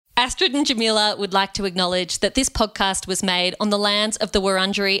Astrid and Jamila would like to acknowledge that this podcast was made on the lands of the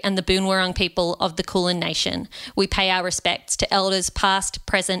Wurundjeri and the Boon Wurrung people of the Kulin Nation. We pay our respects to elders past,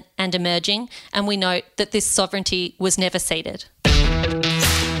 present and emerging, and we note that this sovereignty was never ceded.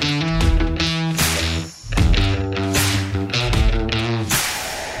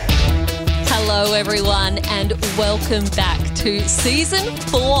 Hello everyone and welcome back to Season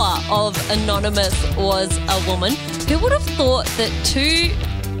 4 of Anonymous Was a Woman. Who would have thought that two,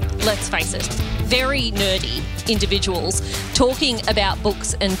 let's face it, very nerdy individuals talking about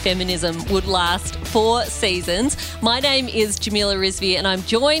books and feminism would last 4 seasons. My name is Jamila Rizvi and I'm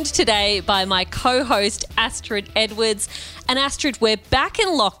joined today by my co-host Astrid Edwards. And Astrid, we're back in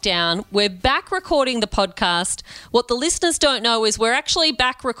lockdown. We're back recording the podcast. What the listeners don't know is we're actually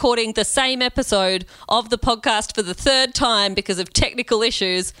back recording the same episode of the podcast for the 3rd time because of technical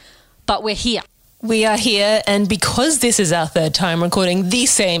issues, but we're here. We are here, and because this is our 3rd time recording the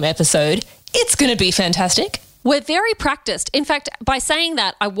same episode, it's going to be fantastic. We're very practiced. In fact, by saying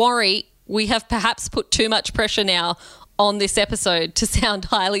that, I worry we have perhaps put too much pressure now on this episode to sound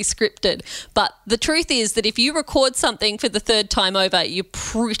highly scripted. But the truth is that if you record something for the 3rd time over, you're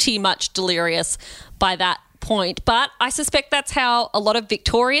pretty much delirious by that point. But I suspect that's how a lot of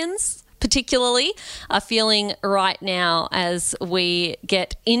Victorians particularly are feeling right now as we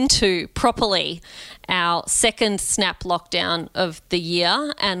get into properly our 2nd snap lockdown of the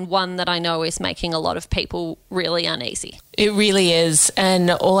year, and one that I know is making a lot of people really uneasy. It really is. And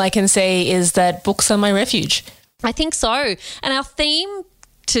all I can say is that books are my refuge. I think so. And our theme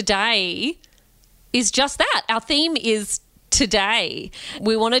today is just that. Our theme is today.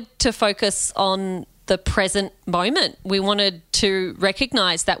 We wanted to focus on the present moment. We wanted to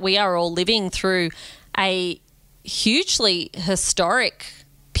recognise that we are all living through a hugely historic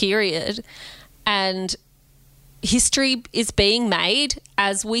period, and history is being made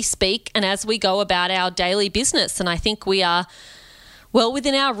as we speak and as we go about our daily business. And I think we are well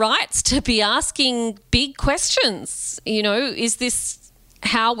within our rights to be asking big questions. You know, is this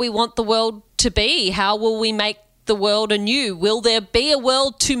how we want the world to be? How will we make the world anew? Will there be a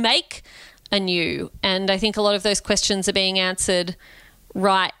world to make anew? And I think a lot of those questions are being answered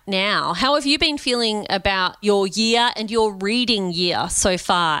right now. How have you been feeling about your year and your reading year so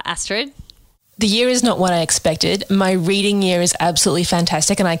far, Astrid? The year is not what I expected. My reading year is absolutely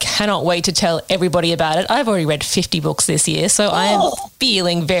fantastic and I cannot wait to tell everybody about it. I've already read 50 books this year, so I am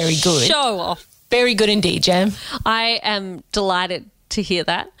feeling very good. Show off. Very good indeed, Jam. I am delighted to hear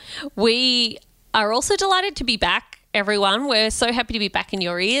that. We are also delighted to be back, everyone. We're so happy to be back in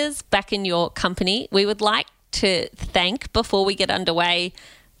your ears, back in your company. We would like to thank, before we get underway,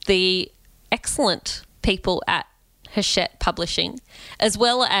 the excellent people at Hachette Publishing, as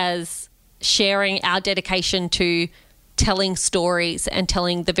well as sharing our dedication to telling stories and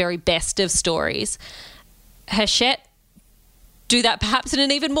telling the very best of stories. Hachette do that perhaps in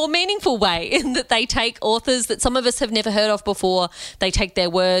an even more meaningful way, in that they take authors that some of us have never heard of before, they take their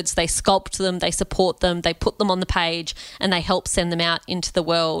words, they sculpt them, they support them, they put them on the page, and they help send them out into the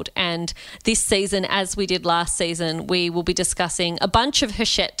world. And this season, as we did last season, we will be discussing a bunch of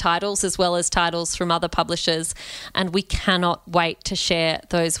Hachette titles as well as titles from other publishers, and we cannot wait to share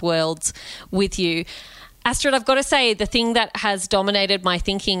those worlds with you. Astrid, I've got to say, the thing that has dominated my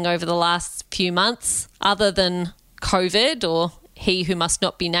thinking over the last few months, other than COVID or he who must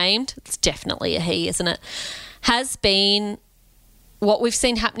not be named, it's definitely a he, isn't it, has been what we've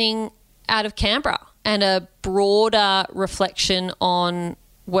seen happening out of Canberra, and a broader reflection on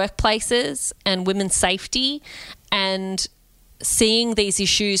workplaces and women's safety, and seeing these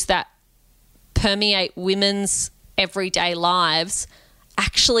issues that permeate women's everyday lives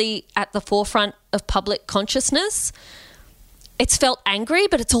actually at the forefront of public consciousness. It's felt angry,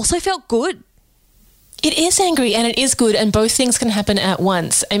 but it's also felt good. It is angry and it is good, and both things can happen at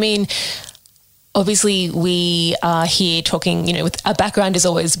once. I mean, obviously we are here talking, you know, with our background is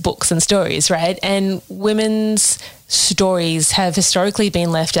always books and stories, right? And women's stories have historically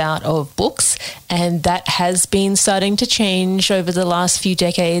been left out of books, and that has been starting to change over the last few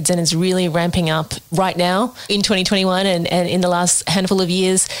decades and is really ramping up right now in 2021 and in the last handful of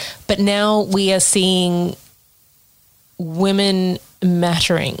years. But now we are seeing women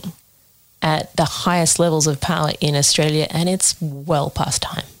mattering at the highest levels of power in Australia, and it's well past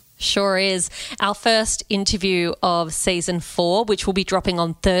time. Sure is. Our first interview of season 4, which will be dropping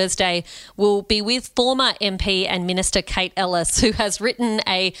on Thursday, will be with former MP and Minister Kate Ellis, who has written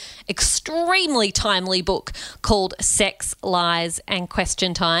a extremely timely book called Sex, Lies and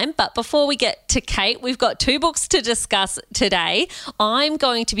Question Time. But before we get to Kate, we've got 2 books to discuss today. I'm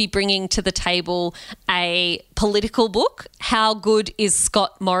going to be bringing to the table a political book, How Good is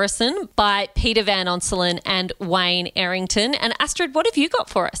Scott Morrison, by Peter Van Onselen and Wayne Errington. And Astrid, what have you got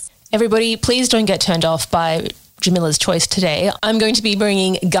for us? Everybody, please don't get turned off by Jamila's choice today. I'm going to be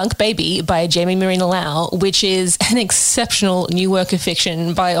bringing Gunk Baby by Jamie Marina Lau, which is an exceptional new work of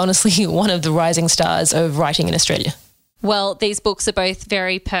fiction by honestly one of the rising stars of writing in Australia. Well, these books are both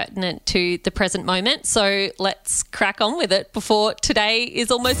very pertinent to the present moment, so let's crack on with it before today is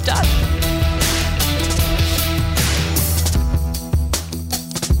almost done.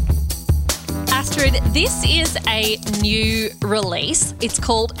 Astrid, this is a new release. It's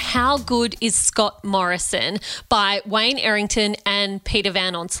called How Good is Scott Morrison by Wayne Errington and Peter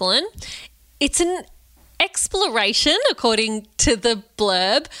Van Onselen. It's an exploration, according to the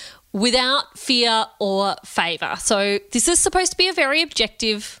blurb, without fear or favour. So this is supposed to be a very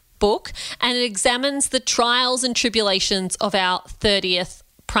objective book, and it examines the trials and tribulations of our 30th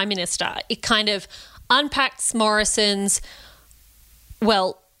Prime Minister. It kind of unpacks Morrison's,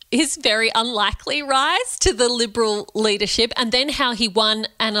 his very unlikely rise to the Liberal leadership, and then how he won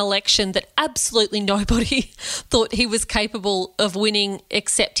an election that absolutely nobody thought he was capable of winning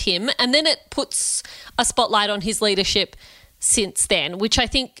except him. And then it puts a spotlight on his leadership since then, which I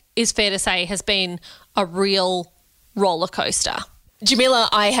think is fair to say has been a real roller coaster. Jamila,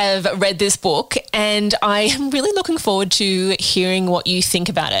 I have read this book and I am really looking forward to hearing what you think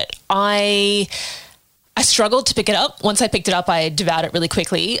about it. I struggled to pick it up. Once I picked it up, I devoured it really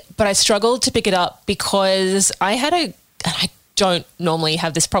quickly, but I struggled to pick it up because I don't normally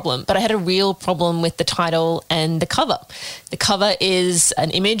have this problem, but I had a real problem with the title and the cover. The cover is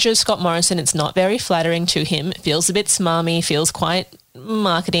an image of Scott Morrison. It's not very flattering to him. It feels a bit smarmy, feels quite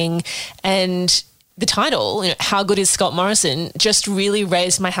marketing, and the title, How Good is Scott Morrison, just really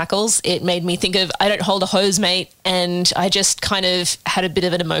raised my hackles. It made me think of I Don't Hold a Hose, Mate, and I just kind of had a bit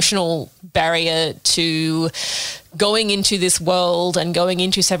of an emotional barrier to going into this world and going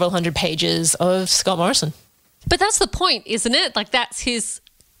into several hundred pages of Scott Morrison. But that's the point, isn't it? Like, that's his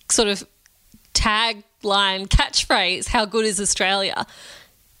sort of tagline, catchphrase, how good is Australia?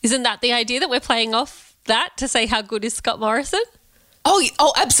 Isn't that the idea that we're playing off that to say how good is Scott Morrison?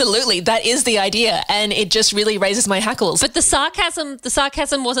 Oh, absolutely. That is the idea. And it just really raises my hackles. But the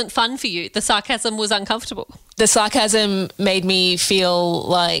sarcasm wasn't fun for you. The sarcasm was uncomfortable. The sarcasm made me feel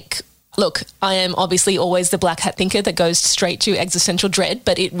like, look, I am obviously always the black hat thinker that goes straight to existential dread,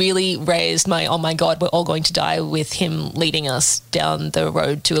 but it really raised my, oh my God, we're all going to die with him leading us down the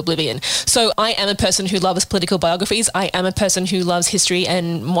road to oblivion. So I am a person who loves political biographies. I am a person who loves history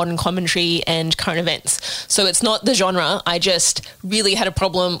and modern commentary and current events. So it's not the genre. I just really had a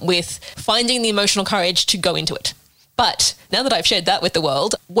problem with finding the emotional courage to go into it. But now that I've shared that with the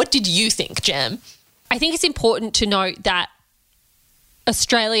world, what did you think, Jam? I think it's important to note that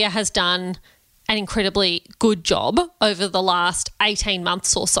Australia has done an incredibly good job over the last 18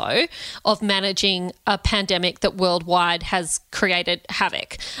 months or so of managing a pandemic that worldwide has created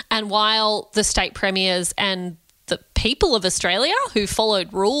havoc. And while the state premiers and the people of Australia who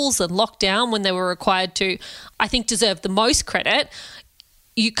followed rules and locked down when they were required to, I think deserve the most credit,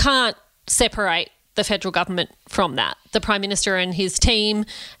 you can't separate the federal government from that. The Prime Minister and his team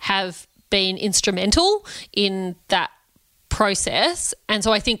have been instrumental in that process. And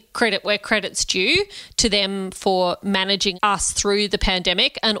so I think credit where credit's due to them for managing us through the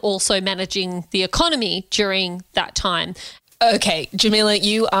pandemic and also managing the economy during that time. Okay, Jamila,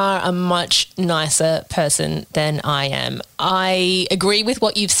 you are a much nicer person than I am. I agree with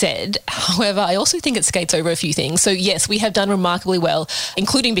what you've said. However, I also think it skates over a few things. So yes, we have done remarkably well,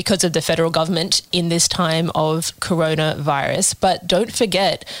 including because of the federal government in this time of coronavirus. But don't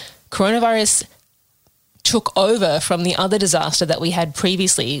forget, coronavirus took over from the other disaster that we had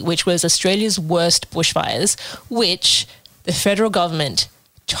previously, which was Australia's worst bushfires, which the federal government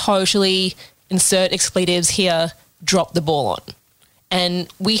totally, insert expletives here, dropped the ball on. And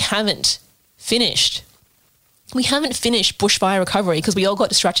we haven't finished bushfire recovery because we all got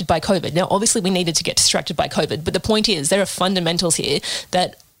distracted by COVID. Now, obviously we needed to get distracted by COVID, but the point is there are fundamentals here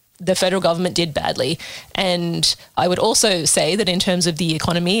that the federal government did badly. And I would also say that in terms of the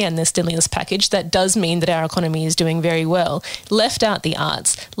economy and the stimulus package, that does mean that our economy is doing very well. Left out the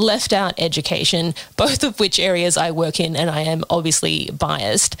arts, left out education, both of which areas I work in, and I am obviously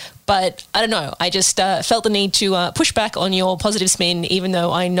biased. But I don't know, I just felt the need to push back on your positive spin, even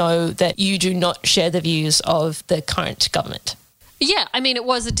though I know that you do not share the views of the current government. Yeah, I mean, it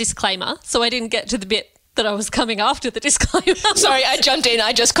was a disclaimer, so I didn't get to the bit that I was coming after the disclaimer. Sorry, I jumped in.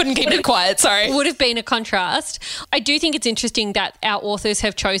 I just couldn't keep it quiet. Sorry. Would have been a contrast. I do think it's interesting that our authors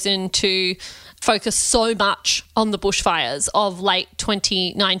have chosen to focus so much on the bushfires of late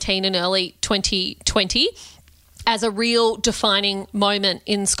 2019 and early 2020 as a real defining moment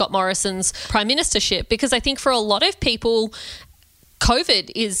in Scott Morrison's prime ministership, because I think for a lot of people,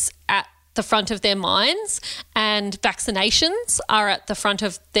 COVID is at the front of their minds and vaccinations are at the front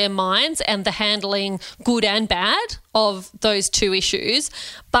of their minds and the handling, good and bad, of those two issues.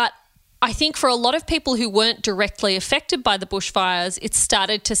 But I think for a lot of people who weren't directly affected by the bushfires, it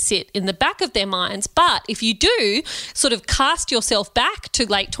started to sit in the back of their minds. But if you do sort of cast yourself back to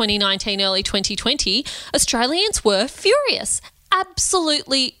late 2019, early 2020, Australians were furious.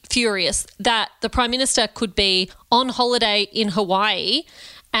 Absolutely furious that the Prime Minister could be on holiday in Hawaii.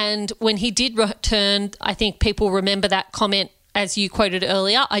 And when he did return, I think people remember that comment, as you quoted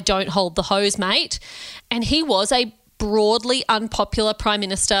earlier, "I don't hold the hose, mate." And he was a broadly unpopular Prime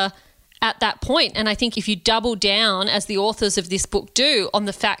Minister at that point. And I think if you double down, as the authors of this book do, on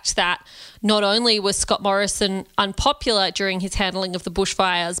the fact that not only was Scott Morrison unpopular during his handling of the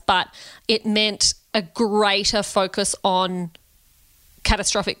bushfires, but it meant a greater focus on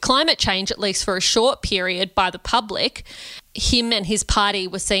catastrophic climate change, at least for a short period, by the public, him and his party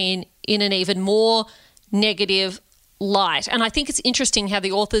were seen in an even more negative light. And I think it's interesting how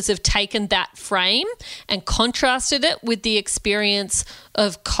the authors have taken that frame and contrasted it with the experience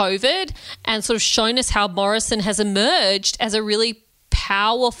of COVID and sort of shown us how Morrison has emerged as a really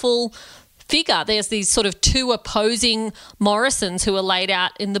powerful figure. There's these sort of two opposing Morrisons who are laid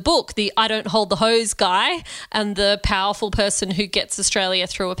out in the book, the "I don't hold the hose" guy and the powerful person who gets Australia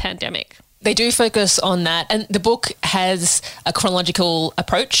through a pandemic. They do focus on that, and the book has a chronological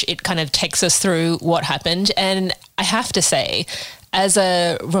approach. It kind of takes us through what happened, and I have to say, as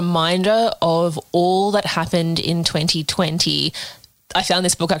a reminder of all that happened in 2020, I found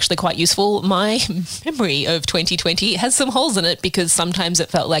this book actually quite useful. My memory of 2020 has some holes in it because sometimes it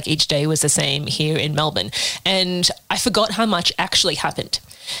felt like each day was the same here in Melbourne, and I forgot how much actually happened.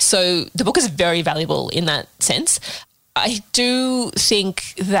 So the book is very valuable in that sense. I do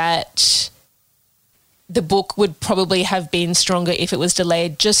think that the book would probably have been stronger if it was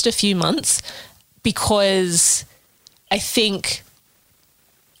delayed just a few months, because I think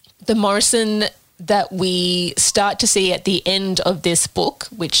the Morrison that we start to see at the end of this book,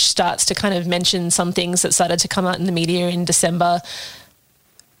 which starts to kind of mention some things that started to come out in the media in December,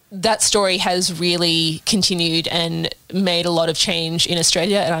 that story has really continued and made a lot of change in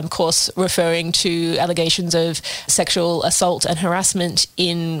Australia. And I'm, of course, referring to allegations of sexual assault and harassment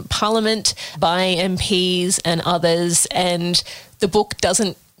in Parliament by MPs and others. And the book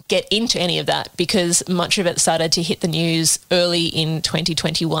doesn't get into any of that because much of it started to hit the news early in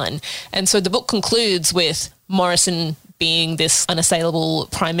 2021. And so the book concludes with Morrison being this unassailable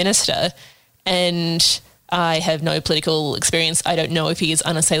Prime Minister, and I have no political experience. I don't know if he is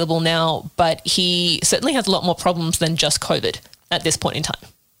unassailable now, but he certainly has a lot more problems than just COVID at this point in time.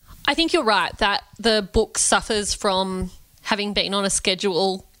 I think you're right that the book suffers from having been on a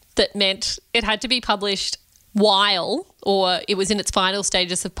schedule that meant it had to be published while, or it was in its final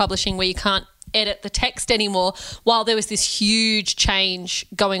stages of publishing where you can't edit the text anymore, while there was this huge change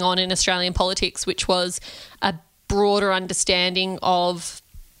going on in Australian politics, which was a broader understanding of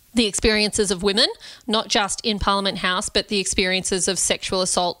the experiences of women, not just in Parliament House, but the experiences of sexual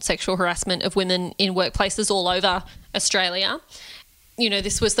assault, sexual harassment of women in workplaces all over Australia. You know,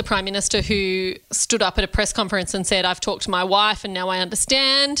 this was the Prime Minister who stood up at a press conference and said, "I've talked to my wife and now I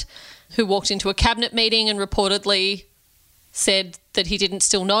understand," who walked into a cabinet meeting and reportedly said that he didn't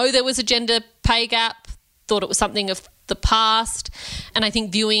still know there was a gender pay gap, thought it was something of the past. And I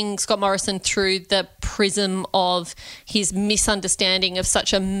think viewing Scott Morrison through the prism of his misunderstanding of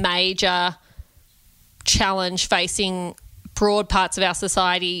such a major challenge facing broad parts of our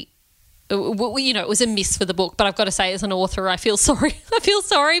society, you know, it was a miss for the book. But I've got to say, as an author, I feel sorry. I feel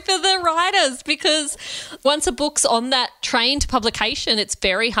sorry for the writers, because once a book's on that train to publication, it's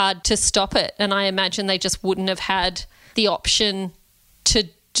very hard to stop it. And I imagine they just wouldn't have had the option to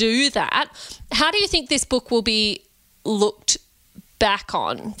do that. How do you think this book will be looked back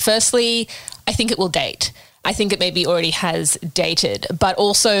on? Firstly, I think it will date. I think it maybe already has dated, but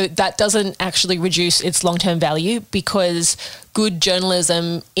also that doesn't actually reduce its long-term value, because good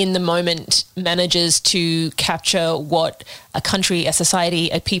journalism in the moment manages to capture what a country, a society,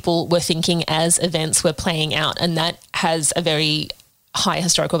 a people were thinking as events were playing out, and that has a very high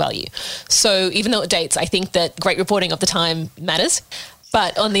historical value. So even though it dates, I think that great reporting of the time matters.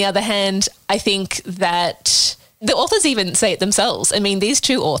 But on the other hand, I think that the authors even say it themselves. I mean, these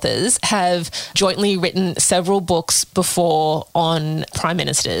two authors have jointly written several books before on prime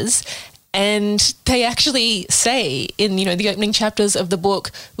ministers, and they actually say in, the opening chapters of the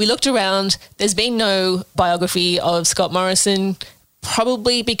book, we looked around, there's been no biography of Scott Morrison,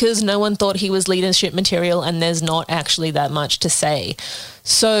 probably because no one thought he was leadership material, and there's not actually that much to say.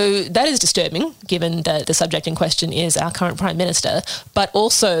 So that is disturbing, given that the subject in question is our current prime minister, but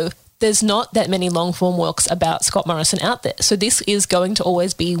also there's not that many long-form works about Scott Morrison out there. So this is going to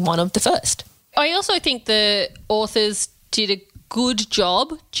always be one of the first. I also think the authors did a good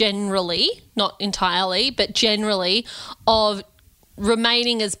job generally, not entirely, but generally, of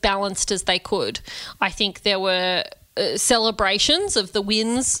remaining as balanced as they could. I think there were celebrations of the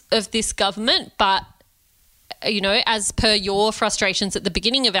wins of this government, but as per your frustrations at the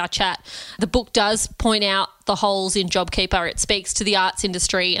beginning of our chat, the book does point out the holes in JobKeeper. It speaks to the arts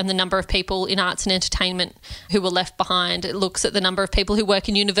industry and the number of people in arts and entertainment who were left behind. It looks at the number of people who work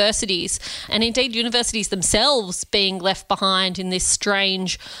in universities, and indeed universities themselves being left behind in this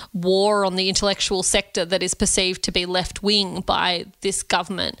strange war on the intellectual sector that is perceived to be left-wing by this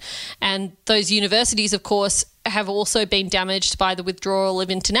government. And those universities, of course, have also been damaged by the withdrawal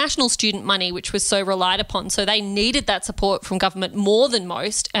of international student money, which was so relied upon. So they needed that support from government more than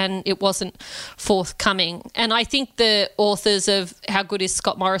most, and it wasn't forthcoming. And I think the authors of How Good is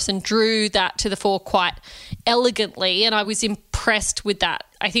Scott Morrison drew that to the fore quite elegantly, and I was impressed with that.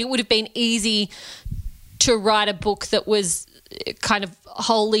 I think it would have been easy to write a book that was kind of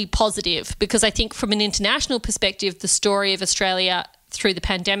wholly positive, because I think from an international perspective, the story of Australia through the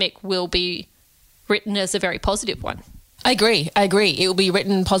pandemic will be written as a very positive one. I agree. It will be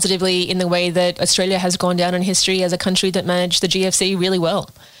written positively in the way that Australia has gone down in history as a country that managed the GFC really well,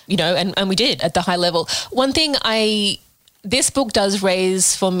 and we did at the high level. One thing this book does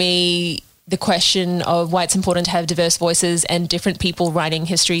raise for me the question of why it's important to have diverse voices and different people writing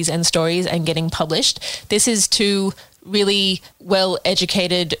histories and stories and getting published. This is two really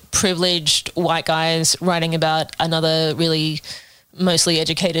well-educated, privileged white guys writing about another really mostly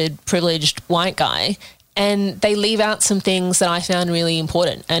educated, privileged white guy, and they leave out some things that I found really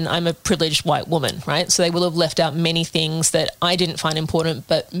important. And I'm a privileged white woman, right? So they will have left out many things that I didn't find important,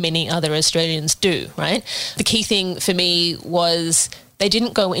 but many other Australians do, right? The key thing for me was they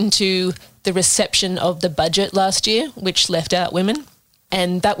didn't go into the reception of the budget last year, which left out women.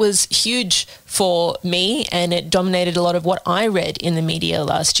 And that was huge for me, and it dominated a lot of what I read in the media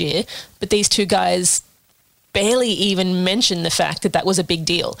last year. But these two guys barely even mention the fact that was a big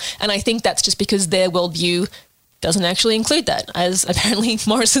deal. And I think that's just because their worldview doesn't actually include that, as apparently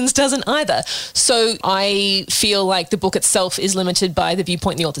Morrison's doesn't either. So I feel like the book itself is limited by the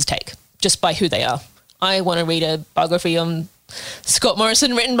viewpoint the authors take, just by who they are. I want to read a biography on Scott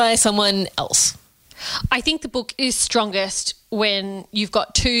Morrison written by someone else. I think the book is strongest when you've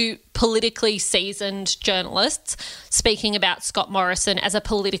got two politically seasoned journalists speaking about Scott Morrison as a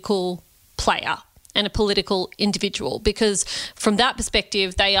political player and a political individual, because from that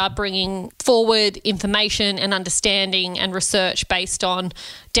perspective, they are bringing forward information and understanding and research based on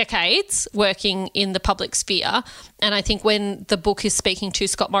decades working in the public sphere. And I think when the book is speaking to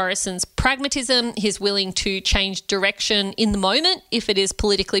Scott Morrison's pragmatism, his willing to change direction in the moment if it is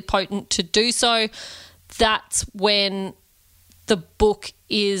politically potent to do so, that's when the book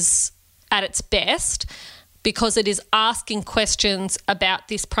is at its best, because it is asking questions about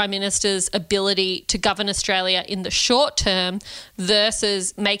this Prime Minister's ability to govern Australia in the short term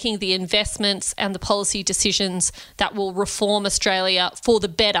versus making the investments and the policy decisions that will reform Australia for the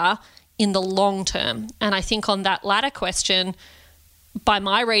better in the long term. And I think on that latter question, by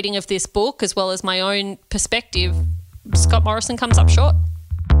my reading of this book, as well as my own perspective, Scott Morrison comes up short.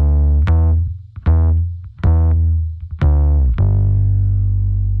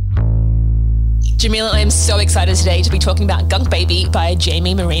 Jamila, I am so excited today to be talking about Gunk Baby by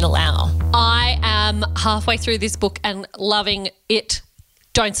Jamie Marina Lau. I am halfway through this book and loving it.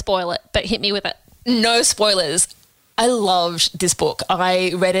 Don't spoil it, but hit me with it. No spoilers. I loved this book.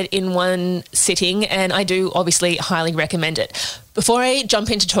 I read it in one sitting and I do obviously highly recommend it. Before I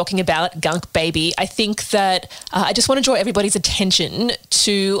jump into talking about Gunk Baby, I think that I just want to draw everybody's attention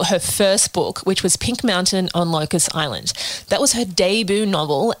to her first book, which was Pink Mountain on Locust Island. That was her debut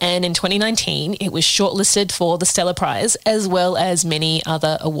novel, and in 2019 it was shortlisted for the Stella Prize as well as many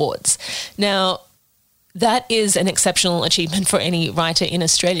other awards. Now, that is an exceptional achievement for any writer in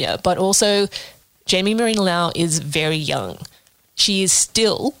Australia, but also Jamie Marine Lau is very young. She is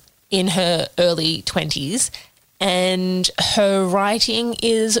still in her early 20s, and her writing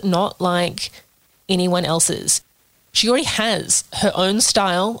is not like anyone else's. She already has her own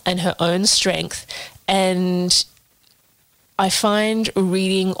style and her own strength, and I find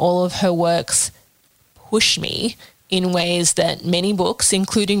reading all of her works push me in ways that many books,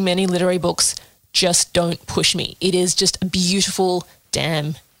 including many literary books, just don't push me. It is just a beautiful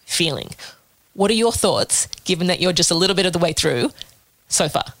damn feeling. What are your thoughts, given that you're just a little bit of the way through so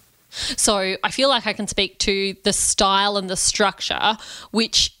far? So I feel like I can speak to the style and the structure,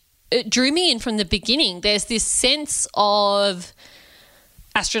 which drew me in from the beginning. There's this sense of,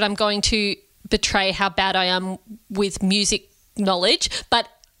 Astrid, I'm going to betray how bad I am with music knowledge, but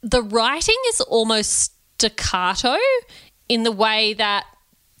the writing is almost staccato in the way that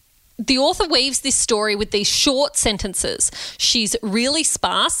the author weaves this story with these short sentences. She's really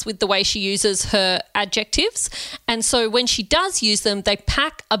sparse with the way she uses her adjectives. And so when she does use them, they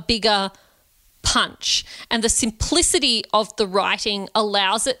pack a bigger punch. And the simplicity of the writing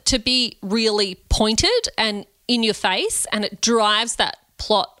allows it to be really pointed and in your face, and it drives that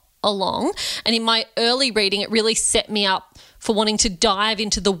plot along. And in my early reading, it really set me up for wanting to dive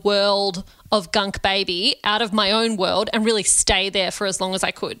into the world of Gunk Baby out of my own world and really stay there for as long as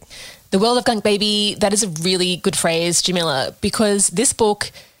I could. The world of Gunk Baby, that is a really good phrase, Jamila, because this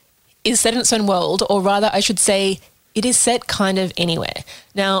book is set in its own world, or rather I should say it is set kind of anywhere.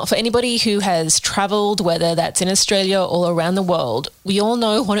 Now, for anybody who has travelled, whether that's in Australia or around the world, we all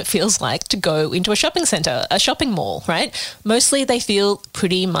know what it feels like to go into a shopping centre, a shopping mall, right? Mostly they feel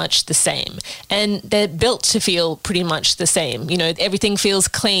pretty much the same, and they're built to feel pretty much the same. You know, everything feels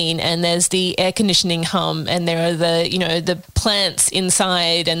clean, and there's the air conditioning hum, and there are the plants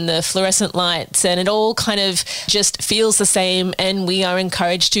inside and the fluorescent lights, and it all kind of just feels the same, and we are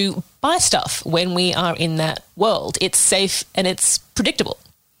encouraged to buy stuff when we are in that world. It's safe and it's predictable.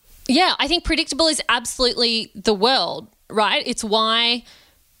 Yeah, I think predictable is absolutely the world, right? It's why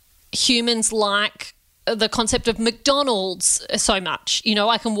humans like the concept of McDonald's so much. You know,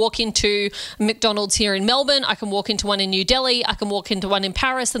 I can walk into McDonald's here in Melbourne, I can walk into one in New Delhi, I can walk into one in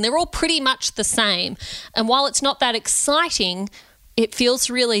Paris, and they're all pretty much the same. And while it's not that exciting, it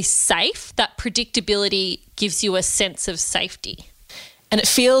feels really safe. That predictability gives you a sense of safety. And it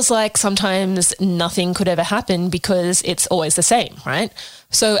feels like sometimes nothing could ever happen because it's always the same, right?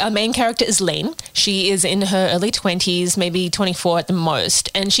 So our main character is Lene. She is in her early 20s, maybe 24 at the most.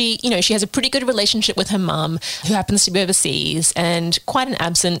 And she has a pretty good relationship with her mum, who happens to be overseas, and quite an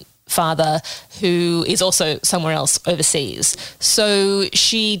absent father who is also somewhere else overseas. So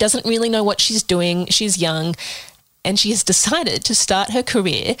she doesn't really know what she's doing. She's young. And she has decided to start her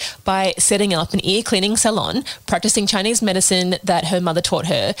career by setting up an ear cleaning salon, practicing Chinese medicine that her mother taught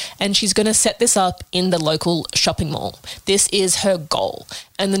her, and she's going to set this up in the local shopping mall. This is her goal.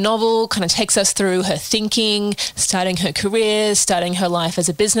 And the novel kind of takes us through her thinking, starting her career, starting her life as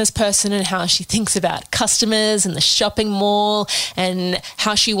a business person, and how she thinks about customers and the shopping mall, and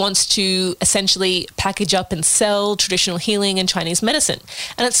how she wants to essentially package up and sell traditional healing and Chinese medicine.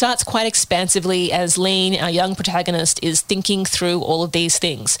 And it starts quite expansively as Lene, our young protagonist, is thinking through all of these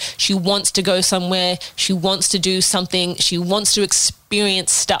things. She wants to go somewhere, she wants to do something, she wants to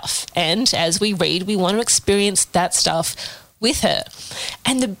experience stuff. And as we read, we want to experience that stuff with her.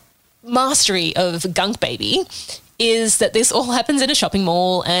 And the mastery of Gunk Baby is that this all happens in a shopping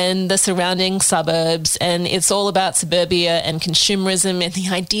mall and the surrounding suburbs, and it's all about suburbia and consumerism and the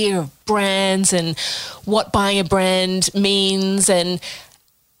idea of brands and what buying a brand means. And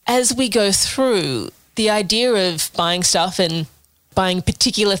as we go through, the idea of buying stuff and buying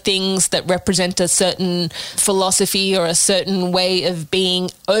particular things that represent a certain philosophy or a certain way of being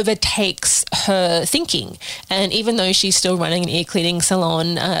overtakes her thinking. And even though she's still running an ear cleaning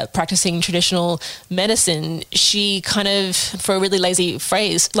salon, practicing traditional medicine, she kind of, for a really lazy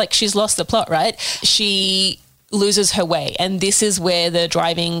phrase, like she's lost the plot, right? She loses her way. And this is where the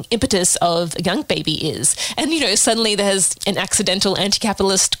driving impetus of Gunk Baby is. And, suddenly there's an accidental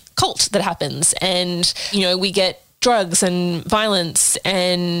anti-capitalist cult that happens. And, we get drugs and violence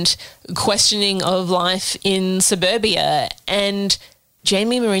and questioning of life in suburbia. And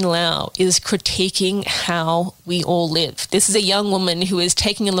Jamie Marine Lau is critiquing how we all live. This is a young woman who is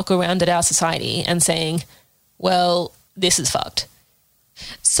taking a look around at our society and saying, well, this is fucked.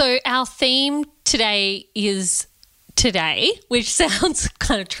 So our theme today is today, which sounds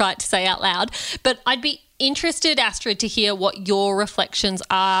kind of trite to say out loud, but I'd be interested, Astrid, to hear what your reflections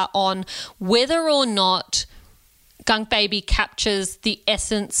are on whether or not Gunk Baby captures the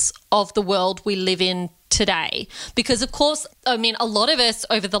essence of the world we live in today. Because, of course, I mean, a lot of us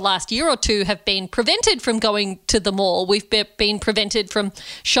over the last year or two have been prevented from going to the mall. We've been prevented from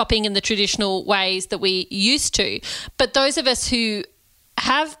shopping in the traditional ways that we used to. But those of us who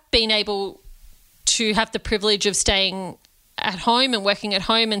have been able to have the privilege of staying at home and working at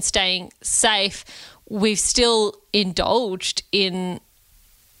home and staying safe, we've still indulged in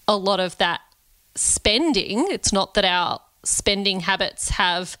a lot of that spending. It's not that our spending habits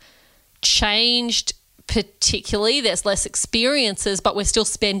have changed particularly. There's less experiences, but we're still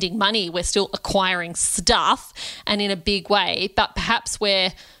spending money. We're still acquiring stuff and in a big way, but perhaps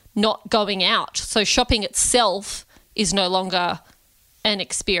we're not going out. So shopping itself is no longer an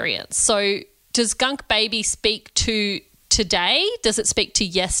experience. So does Gunk Baby speak to today? Does it speak to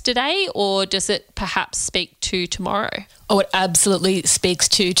yesterday, or does it perhaps speak to tomorrow? Oh, it absolutely speaks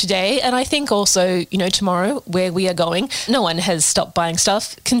to today. And I think also, tomorrow, where we are going, no one has stopped buying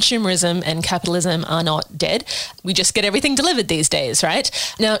stuff. Consumerism and capitalism are not dead. We just get everything delivered these days, right?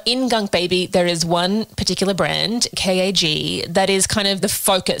 Now, in Gunk Baby, there is one particular brand, KAG, that is kind of the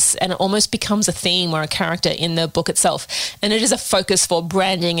focus, and it almost becomes a theme or a character in the book itself. And it is a focus for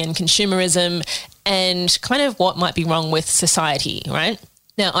branding and consumerism and kind of what might be wrong with society, right?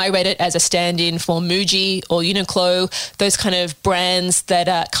 Now, I read it as a stand-in for Muji or Uniqlo, those kind of brands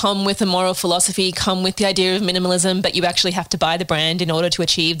that come with a moral philosophy, come with the idea of minimalism, but you actually have to buy the brand in order to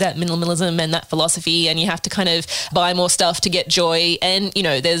achieve that minimalism and that philosophy, and you have to kind of buy more stuff to get joy. And,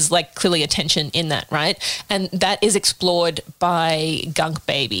 there's like clearly a tension in that, right? And that is explored by Gunk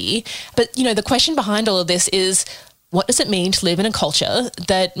Baby. But, the question behind all of this is, what does it mean to live in a culture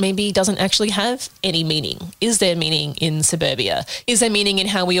that maybe doesn't actually have any meaning? Is there meaning in suburbia? Is there meaning in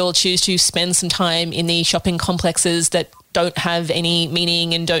how we all choose to spend some time in the shopping complexes that don't have any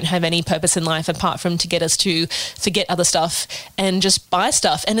meaning and don't have any purpose in life apart from to get us to forget other stuff and just buy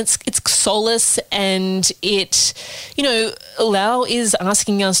stuff? And it's soulless, and it, Lau is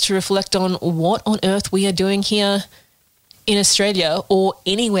asking us to reflect on what on earth we are doing here in Australia or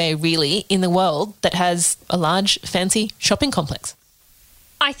anywhere really in the world that has a large, fancy shopping complex.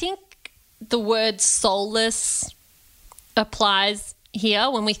 I think the word soulless applies here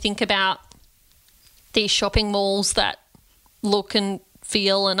when we think about these shopping malls that look and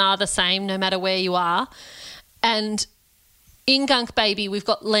feel and are the same no matter where you are. And in Gunk Baby, we've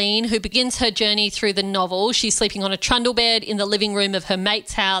got Lean, who begins her journey through the novel. She's sleeping on a trundle bed in the living room of her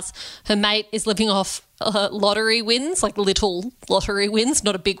mate's house. Her mate is living off lottery wins, like little lottery wins,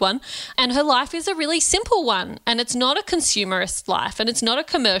 not a big one. And her life is a really simple one. And it's not a consumerist life, and it's not a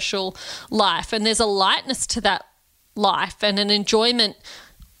commercial life. And there's a lightness to that life and an enjoyment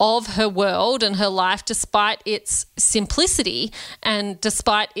of her world and her life despite its simplicity and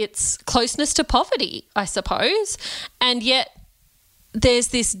despite its closeness to poverty, I suppose. And yet there's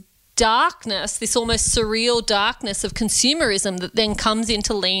this darkness, this almost surreal darkness of consumerism that then comes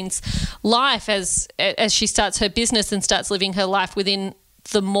into Lean's life as she starts her business and starts living her life within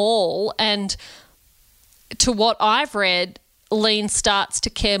the mall. And to what I've read, Lean starts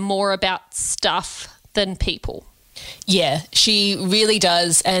to care more about stuff than people. Yeah, she really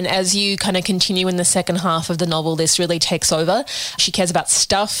does. And as you kind of continue in the second half of the novel, this really takes over. She cares about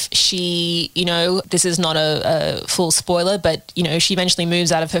stuff. She, this is not a full spoiler, but, she eventually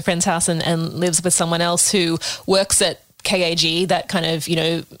moves out of her friend's house and lives with someone else who works at KAG, that kind of,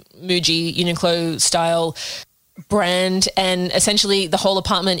 Muji, Uniqlo style brand, and essentially the whole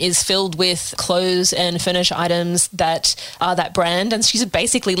apartment is filled with clothes and furniture items that are that brand. And she's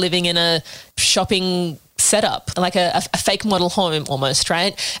basically living in a shopping setup, like a fake model home almost,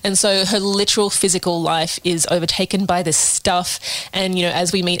 right? And so her literal physical life is overtaken by this stuff. And,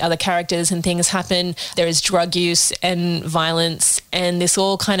 as we meet other characters and things happen, there is drug use and violence, and this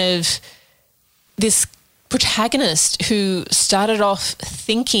all kind of, this protagonist who started off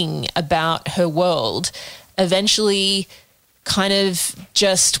thinking about her world eventually kind of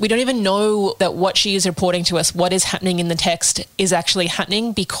just, we don't even know that what she is reporting to us, what is happening in the text, is actually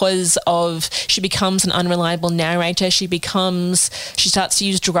happening because of, she becomes an unreliable narrator. She starts to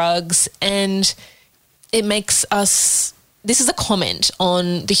use drugs, and it makes us this is a comment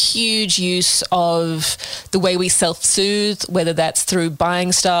on the huge use of the way we self-soothe, whether that's through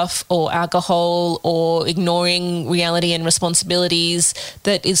buying stuff or alcohol or ignoring reality and responsibilities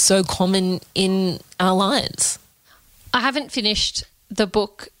that is so common in our lives. I haven't finished the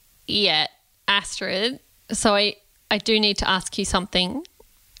book yet, Astrid, so I do need to ask you something.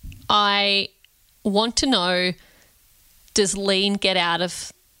 I want to know, does Lean get out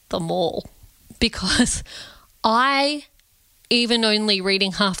of the mall? Because I, even only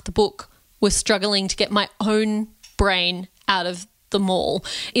reading half the book, was struggling to get my own brain out of the mall.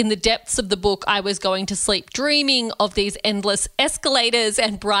 In the depths of the book, I was going to sleep dreaming of these endless escalators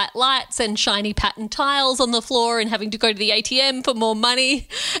and bright lights and shiny pattern tiles on the floor and having to go to the ATM for more money.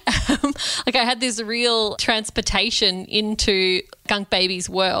 Like I had this real transportation into Gunk Baby's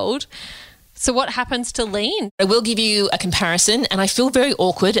world. So what happens to Lean? I will give you a comparison, and I feel very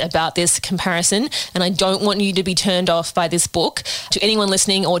awkward about this comparison, and I don't want you to be turned off by this book. To anyone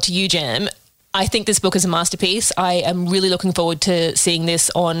listening or to you, Jam, I think this book is a masterpiece. I am really looking forward to seeing this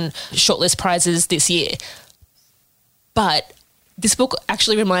on shortlist prizes this year. But this book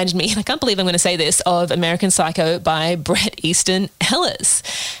actually reminded me, and I can't believe I'm going to say this, of American Psycho by Bret Easton Ellis.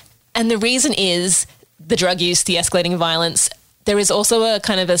 And the reason is the drug use, the escalating violence. There is also a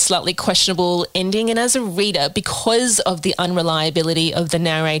kind of a slightly questionable ending. And as a reader, because of the unreliability of the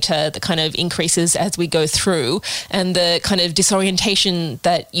narrator that kind of increases as we go through and the kind of disorientation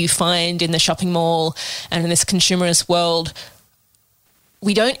that you find in the shopping mall and in this consumerist world,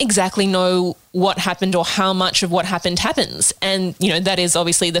 we don't exactly know what happened or how much of what happened happens. And, you know, that is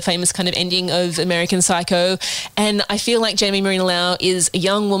obviously the famous kind of ending of American Psycho. And I feel like Jamie Marina Lau is a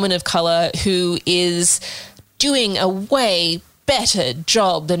young woman of colour who is doing a way better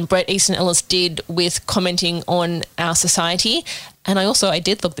job than Bret Easton Ellis did with commenting on our society. And I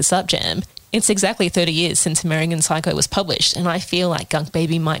did look this up, Jam. It's exactly 30 years since American Psycho was published, and I feel like Gunk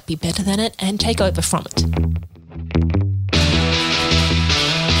Baby might be better than it and take over from it.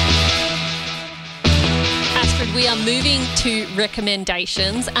 Astrid, we are moving to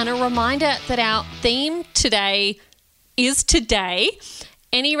recommendations, and a reminder that our theme today is today.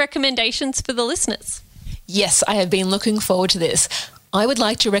 Any recommendations for the listeners? Yes, I have been looking forward to this. I would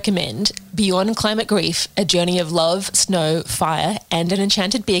like to recommend Beyond Climate Grief, A Journey of Love, Snow, Fire and an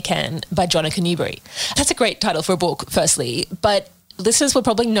Enchanted Beer Can by Jonica Newbery. That's a great title for a book, firstly, but listeners will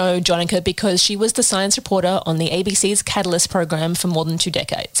probably know Jonica because she was the science reporter on the ABC's Catalyst program for more than 2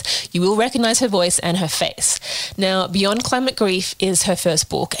 decades. You will recognise her voice and her face. Now, Beyond Climate Grief is her first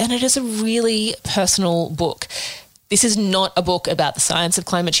book, and it is a really personal book. This is not a book about the science of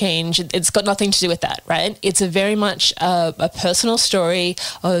climate change. It's got nothing to do with that, right? It's a very much a personal story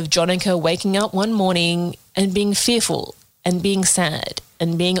of Jonica waking up one morning and being fearful and being sad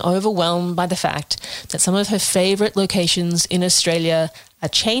and being overwhelmed by the fact that some of her favourite locations in Australia are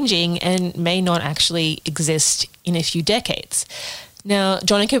changing and may not actually exist in a few decades. Now,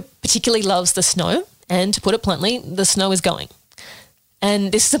 Jonica particularly loves the snow, and to put it bluntly, the snow is going.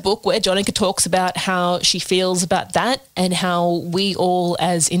 And this is a book where Jonica talks about how she feels about that and how we all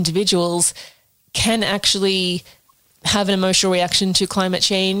as individuals can actually have an emotional reaction to climate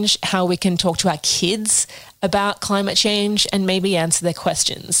change, how we can talk to our kids about climate change and maybe answer their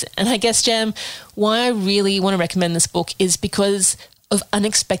questions. And I guess, Jam, why I really want to recommend this book is because of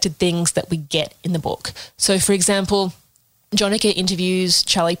unexpected things that we get in the book. So, for example, Jonica interviews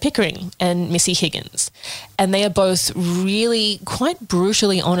Charlie Pickering and Missy Higgins, and they are both really quite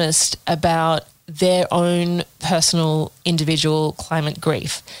brutally honest about their own personal individual climate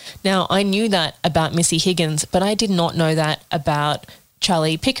grief. Now, I knew that about Missy Higgins, but I did not know that about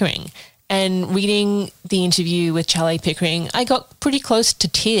Charlie Pickering. And reading the interview with Charlie Pickering, I got pretty close to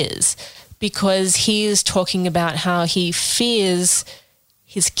tears because he is talking about how he fears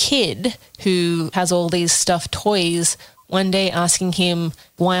his kid, who has all these stuffed toys, one day asking him,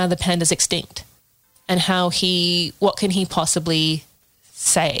 why are the pandas extinct? And what can he possibly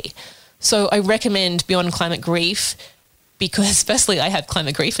say? So I recommend Beyond Climate Grief because firstly, I have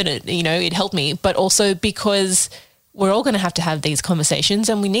climate grief and it helped me, but also because we're all going to have these conversations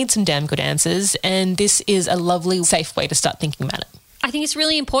and we need some damn good answers. And this is a lovely, safe way to start thinking about it. I think it's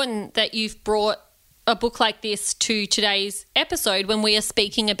really important that you've brought a book like this to today's episode when we are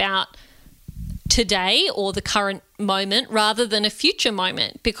speaking about today or the current moment rather than a future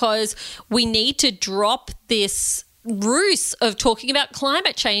moment, because we need to drop this ruse of talking about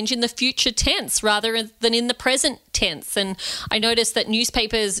climate change in the future tense rather than in the present tense. And I noticed that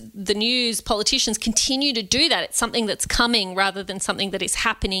newspapers, the news, politicians continue to do that. It's something that's coming rather than something that is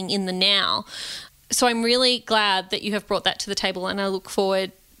happening in the now. So I'm really glad that you have brought that to the table, and I look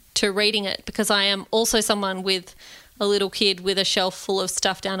forward to reading it because I am also someone with a little kid with a shelf full of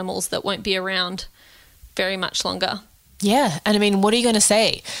stuffed animals that won't be around very much longer. Yeah. And I mean, what are you going to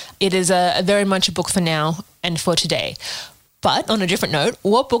say? It is a very much a book for now and for today. But on a different note,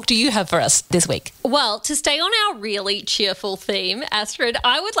 what book do you have for us this week? Well, to stay on our really cheerful theme, Astrid,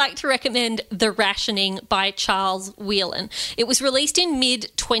 I would like to recommend The Rationing by Charles Whelan. It was released in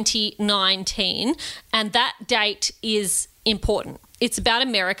mid-2019, and that date is important. It's about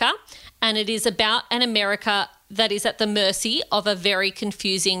America, and it is about an America that is at the mercy of a very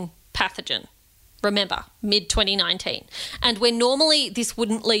confusing pathogen. Remember, mid-2019. And where normally this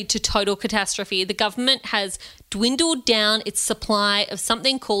wouldn't lead to total catastrophe, the government has dwindled down its supply of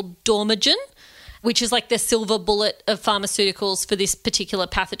something called Dormagen, which is like the silver bullet of pharmaceuticals for this particular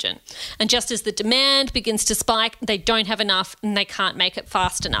pathogen. And just as the demand begins to spike, they don't have enough and they can't make it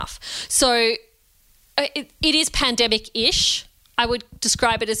fast enough. So it is pandemic-ish. I would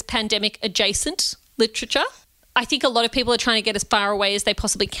describe it as pandemic-adjacent literature. I think a lot of people are trying to get as far away as they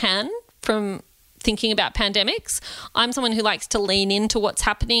possibly can from thinking about pandemics. I'm someone who likes to lean into what's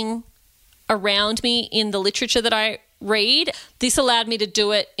happening around me in the literature that I read. This allowed me to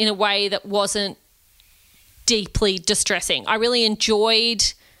do it in a way that wasn't deeply distressing. I really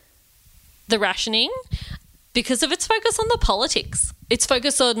enjoyed The Rationing because of its focus on the politics. Its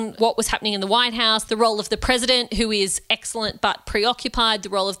focus on what was happening in the White House, the role of the president, who is excellent but preoccupied, the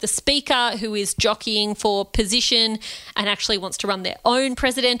role of the speaker, who is jockeying for position and actually wants to run their own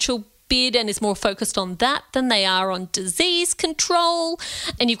presidential bid and is more focused on that than they are on disease control.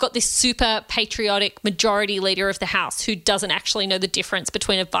 And you've got this super patriotic majority leader of the House who doesn't actually know the difference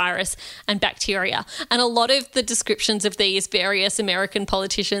between a virus and bacteria. And a lot of the descriptions of these various American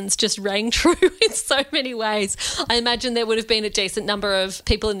politicians just rang true in so many ways. I imagine there would have been a decent number of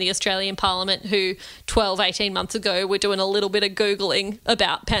people in the Australian Parliament who 12, 18 months ago were doing a little bit of Googling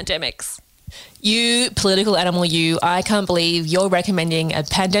about pandemics. You political animal, you, I can't believe you're recommending a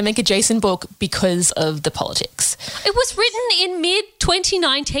pandemic adjacent book because of the politics. It was written in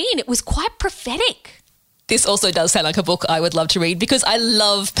mid-2019. It was quite prophetic. This also does sound like a book I would love to read because I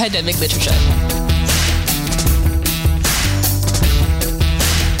love pandemic literature.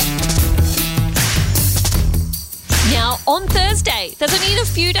 Now, on Thursday, that's only in a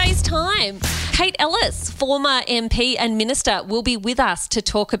few days' time, Kate Ellis, former MP and minister, will be with us to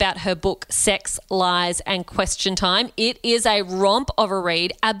talk about her book, Sex, Lies and Question Time. It is a romp of a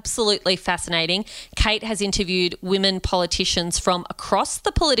read, absolutely fascinating. Kate has interviewed women politicians from across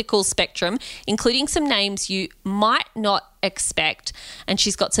the political spectrum, including some names you might not expect. And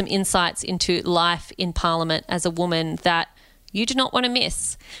she's got some insights into life in Parliament as a woman that you do not want to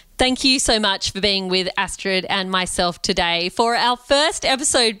miss. Thank you so much for being with Astrid and myself today. For our first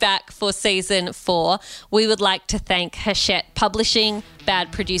episode back for season 4, we would like to thank Hachette Publishing,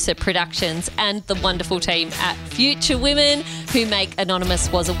 Bad Producer Productions, and the wonderful team at Future Women who make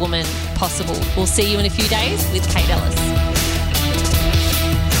Anonymous Was a Woman possible. We'll see you in a few days with Kate Ellis.